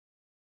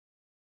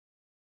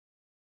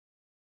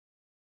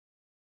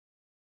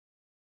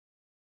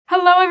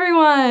Hello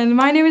everyone!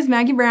 My name is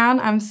Maggie Brown.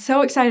 I'm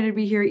so excited to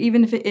be here,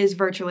 even if it is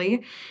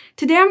virtually.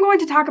 Today I'm going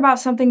to talk about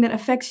something that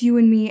affects you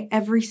and me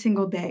every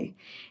single day.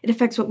 It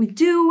affects what we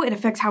do, it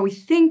affects how we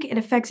think, it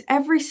affects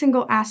every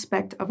single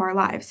aspect of our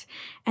lives.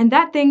 And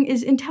that thing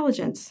is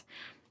intelligence.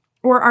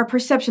 Or our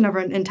perception of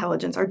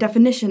intelligence, our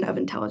definition of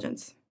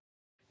intelligence.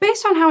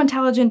 Based on how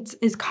intelligence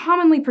is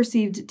commonly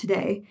perceived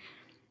today,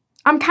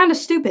 I'm kind of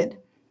stupid.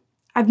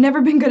 I've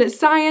never been good at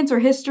science or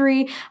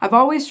history, I've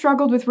always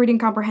struggled with reading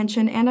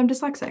comprehension, and I'm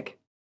dyslexic.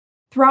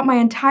 Throughout my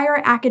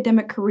entire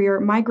academic career,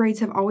 my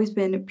grades have always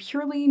been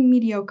purely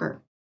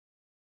mediocre.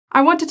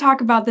 I want to talk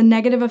about the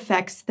negative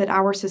effects that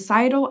our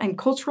societal and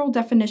cultural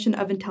definition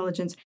of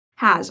intelligence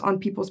has on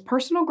people's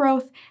personal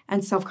growth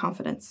and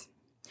self-confidence.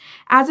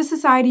 As a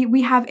society,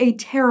 we have a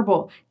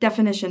terrible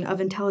definition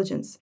of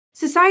intelligence.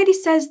 Society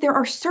says there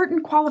are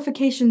certain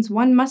qualifications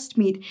one must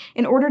meet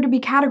in order to be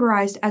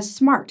categorized as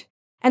smart.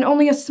 And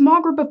only a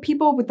small group of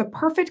people with the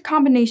perfect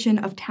combination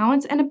of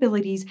talents and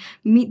abilities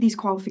meet these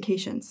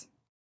qualifications.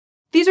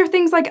 These are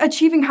things like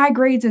achieving high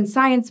grades in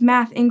science,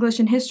 math, English,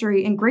 and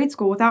history in grade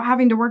school without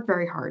having to work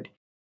very hard.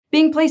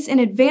 Being placed in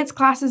advanced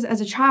classes as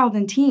a child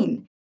and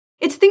teen.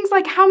 It's things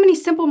like how many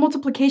simple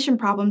multiplication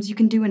problems you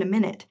can do in a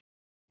minute.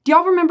 Do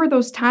y'all remember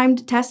those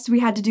timed tests we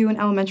had to do in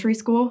elementary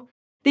school?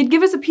 They'd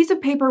give us a piece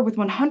of paper with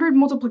 100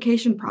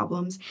 multiplication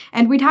problems,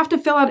 and we'd have to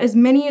fill out as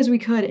many as we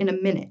could in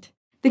a minute.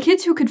 The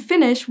kids who could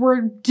finish were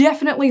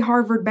definitely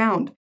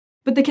Harvard-bound,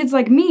 but the kids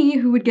like me,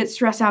 who would get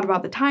stressed out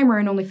about the timer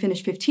and only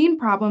finish 15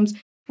 problems,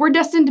 were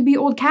destined to be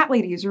old cat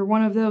ladies or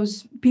one of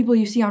those people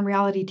you see on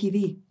reality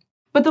TV.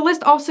 But the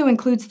list also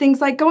includes things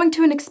like going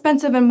to an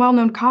expensive and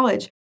well-known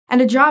college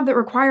and a job that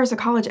requires a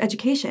college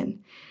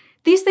education.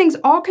 These things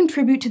all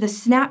contribute to the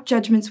snap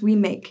judgments we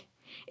make.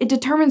 It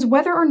determines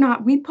whether or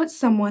not we put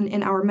someone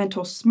in our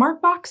mental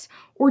smart box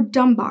or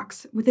dumb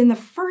box within the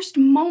first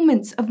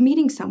moments of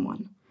meeting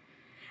someone.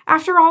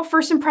 After all,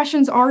 first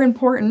impressions are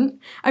important.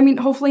 I mean,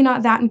 hopefully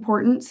not that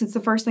important, since the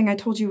first thing I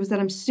told you was that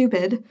I'm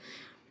stupid.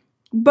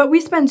 But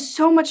we spend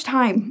so much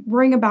time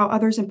worrying about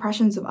others'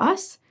 impressions of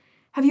us.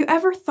 Have you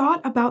ever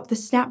thought about the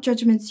snap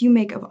judgments you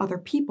make of other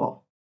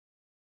people?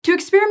 To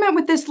experiment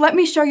with this, let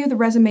me show you the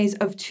resumes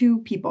of two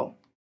people.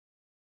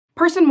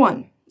 Person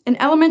 1. In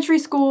elementary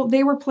school,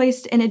 they were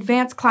placed in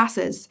advanced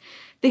classes.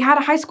 They had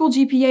a high school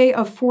GPA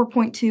of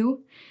 4.2.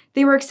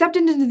 They were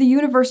accepted into the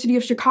University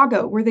of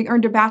Chicago, where they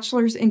earned a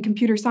bachelor's in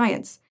computer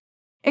science.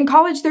 In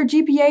college, their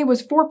GPA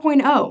was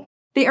 4.0.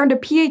 They earned a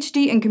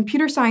PhD in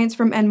computer science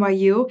from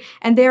NYU,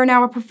 and they are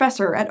now a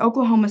professor at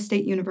Oklahoma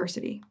State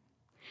University.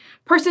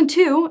 Person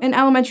 2, in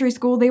elementary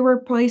school, they were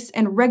placed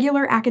in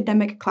regular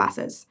academic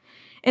classes.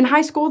 In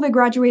high school, they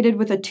graduated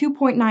with a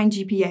 2.9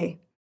 GPA.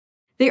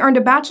 They earned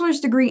a bachelor's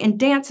degree in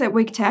dance at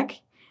Wake Tech,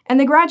 and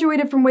they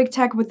graduated from Wake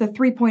Tech with a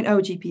 3.0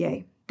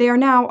 GPA. They are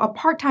now a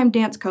part-time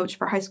dance coach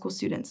for high school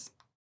students.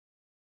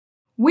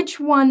 Which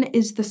one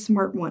is the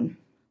smart one?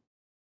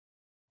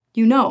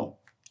 You know,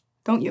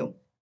 don't you?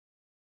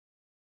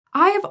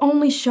 I have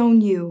only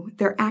shown you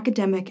their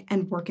academic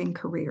and working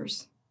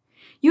careers.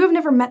 You have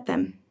never met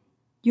them.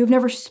 You have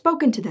never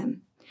spoken to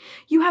them.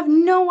 You have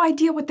no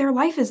idea what their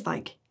life is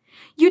like.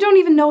 You don't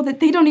even know that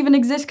they don't even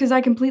exist because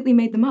I completely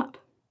made them up.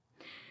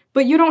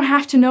 But you don't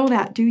have to know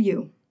that, do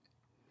you?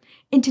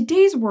 In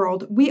today's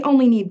world, we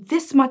only need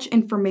this much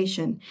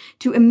information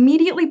to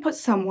immediately put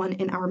someone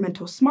in our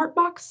mental smart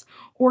box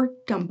or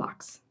dumb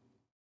box.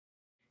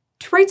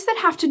 Traits that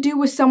have to do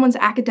with someone's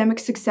academic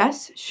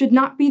success should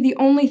not be the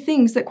only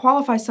things that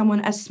qualify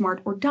someone as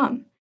smart or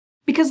dumb,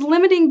 because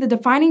limiting the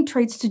defining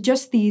traits to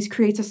just these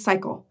creates a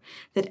cycle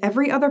that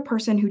every other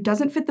person who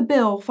doesn't fit the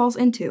bill falls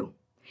into.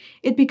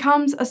 It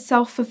becomes a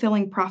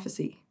self-fulfilling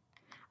prophecy.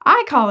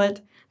 I call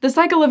it the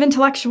cycle of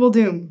intellectual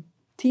doom,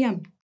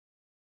 TM.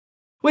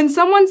 When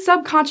someone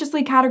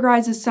subconsciously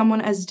categorizes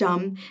someone as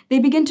dumb, they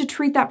begin to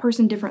treat that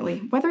person differently,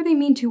 whether they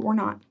mean to or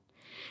not.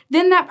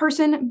 Then that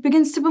person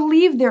begins to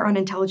believe they're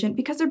unintelligent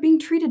because they're being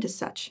treated as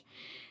such.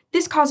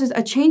 This causes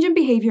a change in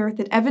behavior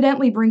that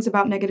evidently brings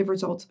about negative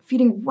results,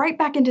 feeding right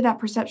back into that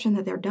perception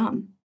that they're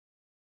dumb.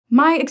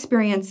 My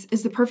experience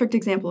is the perfect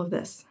example of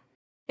this.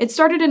 It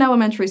started in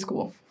elementary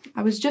school.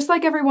 I was just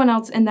like everyone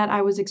else in that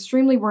I was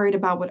extremely worried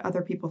about what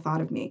other people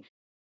thought of me.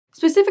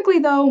 Specifically,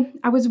 though,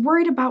 I was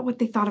worried about what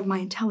they thought of my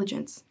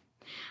intelligence.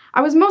 I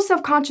was most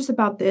self-conscious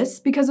about this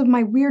because of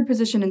my weird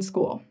position in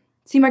school.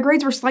 See, my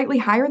grades were slightly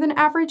higher than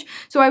average,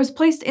 so I was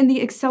placed in the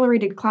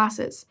accelerated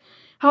classes.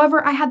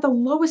 However, I had the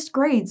lowest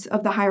grades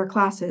of the higher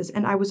classes,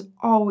 and I was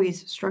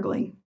always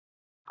struggling.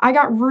 I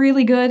got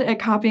really good at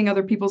copying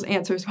other people's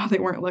answers while they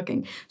weren't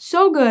looking.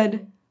 So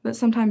good that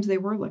sometimes they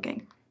were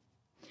looking.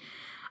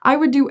 I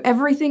would do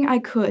everything I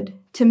could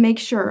to make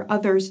sure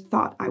others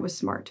thought I was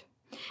smart.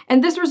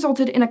 And this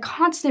resulted in a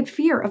constant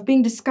fear of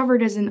being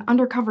discovered as an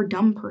undercover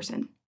dumb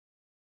person.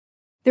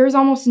 There is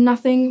almost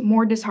nothing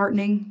more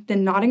disheartening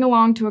than nodding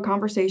along to a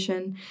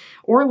conversation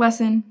or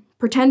lesson,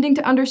 pretending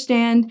to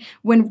understand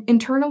when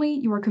internally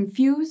you are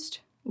confused,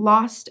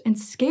 lost, and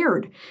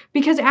scared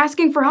because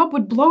asking for help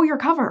would blow your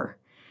cover.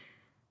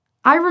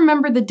 I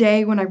remember the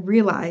day when I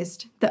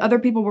realized that other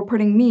people were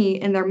putting me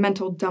in their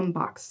mental dumb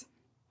box.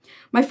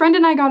 My friend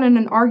and I got in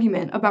an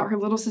argument about her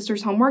little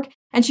sister's homework,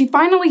 and she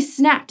finally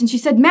snapped and she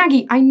said,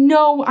 "Maggie, I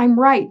know I'm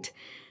right.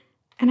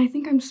 And I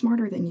think I'm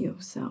smarter than you,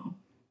 so."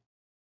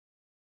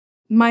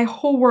 My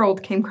whole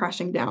world came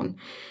crashing down.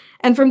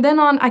 And from then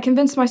on, I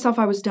convinced myself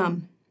I was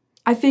dumb.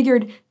 I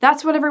figured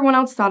that's what everyone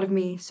else thought of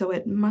me, so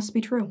it must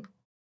be true.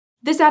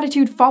 This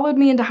attitude followed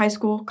me into high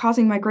school,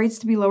 causing my grades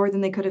to be lower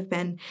than they could have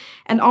been,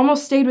 and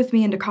almost stayed with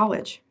me into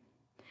college.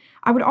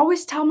 I would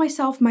always tell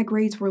myself my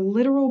grades were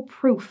literal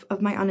proof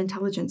of my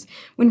unintelligence,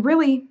 when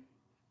really,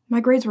 my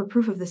grades were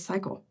proof of this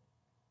cycle.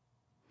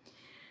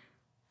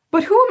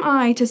 But who am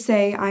I to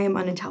say I am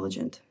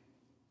unintelligent?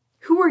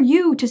 Who are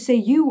you to say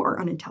you are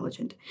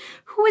unintelligent?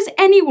 Who is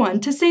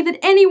anyone to say that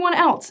anyone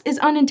else is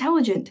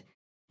unintelligent?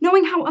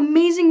 Knowing how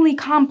amazingly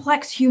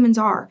complex humans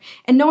are,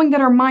 and knowing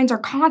that our minds are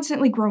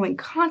constantly growing,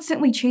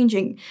 constantly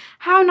changing,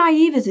 how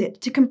naive is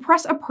it to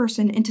compress a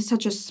person into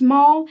such a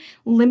small,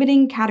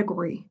 limiting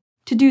category?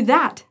 To do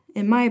that,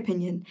 in my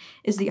opinion,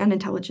 is the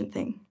unintelligent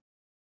thing.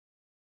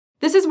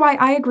 This is why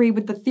I agree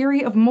with the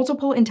theory of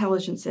multiple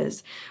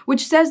intelligences,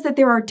 which says that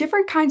there are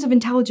different kinds of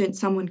intelligence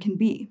someone can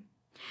be.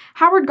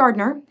 Howard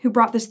Gardner, who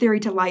brought this theory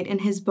to light in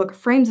his book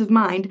Frames of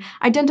Mind,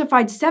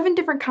 identified 7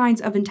 different kinds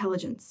of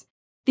intelligence.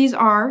 These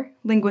are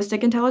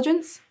linguistic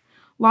intelligence,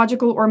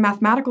 logical or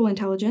mathematical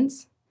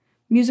intelligence,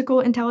 musical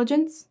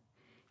intelligence,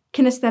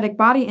 kinesthetic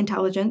body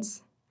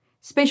intelligence,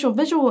 spatial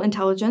visual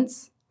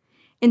intelligence,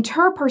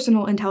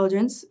 interpersonal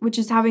intelligence, which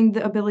is having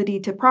the ability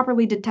to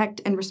properly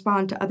detect and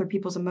respond to other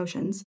people's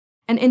emotions,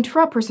 and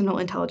intrapersonal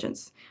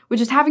intelligence,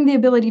 which is having the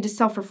ability to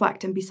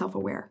self-reflect and be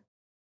self-aware.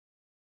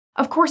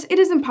 Of course, it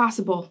is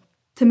impossible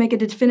to make a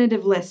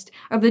definitive list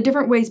of the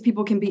different ways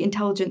people can be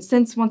intelligent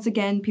since, once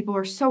again, people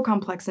are so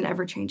complex and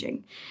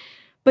ever-changing.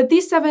 But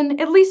these 7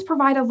 at least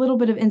provide a little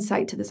bit of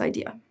insight to this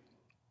idea.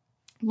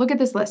 Look at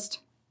this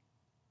list.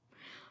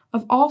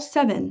 Of all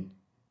 7,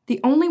 the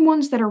only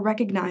ones that are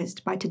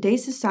recognized by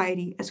today's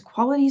society as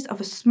qualities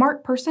of a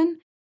smart person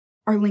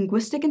are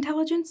linguistic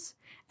intelligence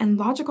and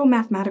logical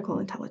mathematical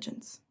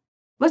intelligence.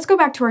 Let's go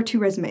back to our 2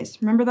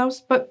 resumes. Remember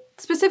those? But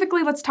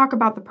specifically, let's talk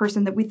about the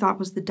person that we thought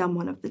was the dumb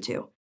one of the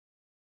 2.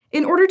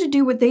 In order to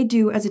do what they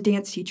do as a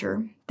dance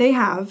teacher, they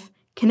have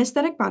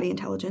kinesthetic body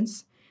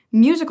intelligence,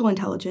 musical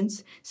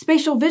intelligence,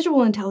 spatial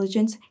visual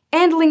intelligence,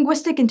 and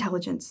linguistic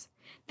intelligence.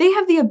 They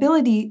have the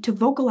ability to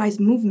vocalize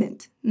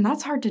movement, and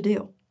that's hard to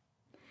do.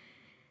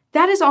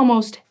 That is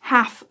almost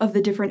half of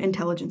the different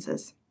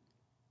intelligences.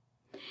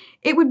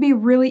 It would be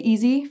really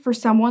easy for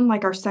someone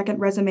like our second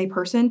resume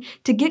person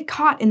to get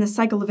caught in the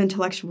cycle of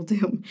intellectual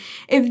doom.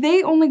 If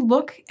they only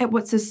look at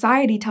what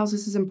society tells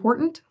us is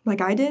important,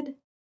 like I did,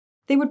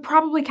 they would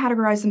probably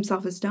categorize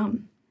themselves as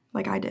dumb,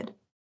 like I did.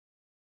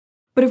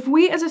 But if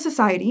we as a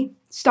society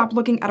stop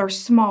looking at our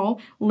small,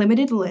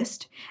 limited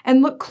list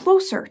and look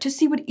closer to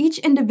see what each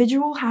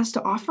individual has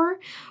to offer,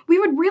 we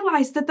would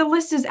realize that the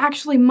list is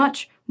actually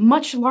much,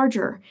 much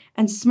larger,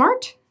 and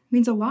smart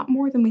means a lot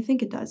more than we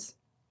think it does.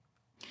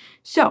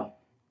 So,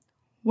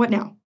 what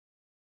now?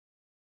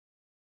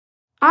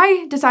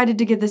 I decided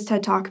to give this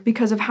TED Talk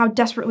because of how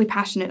desperately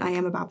passionate I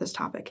am about this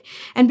topic.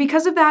 And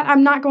because of that,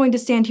 I'm not going to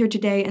stand here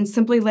today and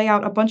simply lay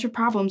out a bunch of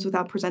problems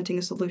without presenting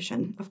a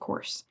solution, of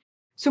course.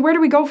 So where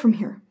do we go from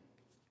here?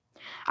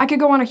 I could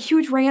go on a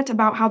huge rant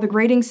about how the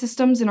grading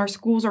systems in our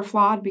schools are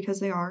flawed,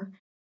 because they are,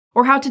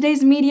 or how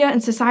today's media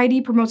and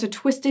society promotes a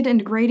twisted and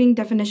degrading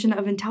definition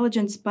of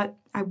intelligence, but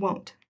I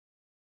won't.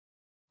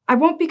 I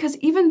won't because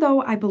even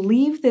though I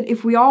believe that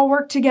if we all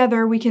work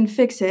together, we can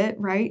fix it,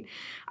 right?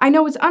 I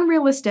know it's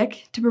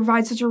unrealistic to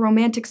provide such a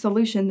romantic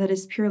solution that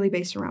is purely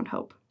based around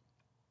hope.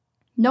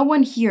 No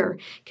one here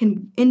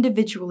can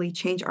individually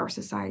change our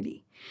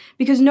society,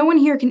 because no one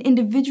here can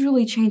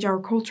individually change our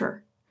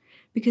culture,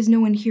 because no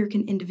one here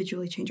can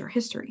individually change our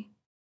history.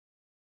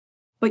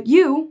 But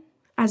you,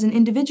 as an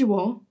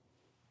individual,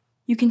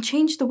 you can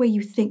change the way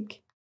you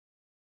think.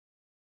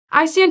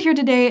 I stand here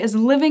today as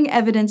living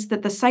evidence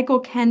that the cycle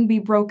can be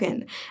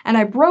broken, and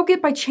I broke it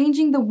by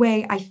changing the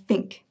way I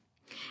think.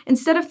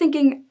 Instead of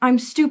thinking, I'm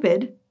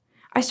stupid,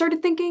 I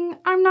started thinking,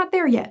 I'm not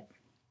there yet.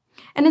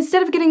 And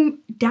instead of getting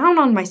down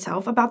on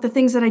myself about the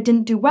things that I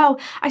didn't do well,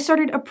 I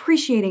started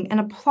appreciating and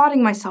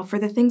applauding myself for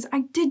the things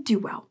I did do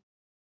well.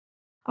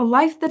 A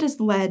life that is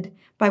led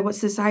by what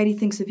society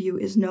thinks of you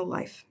is no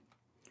life.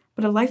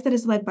 But a life that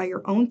is led by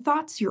your own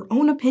thoughts, your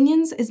own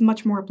opinions, is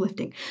much more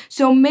uplifting.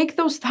 So make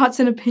those thoughts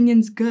and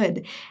opinions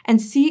good, and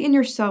see in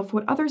yourself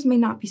what others may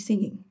not be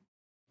seeing.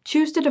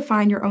 Choose to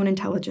define your own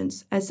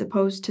intelligence as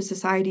opposed to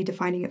society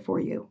defining it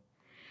for you.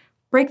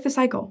 Break the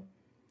cycle,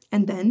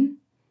 and then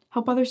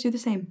help others do the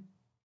same.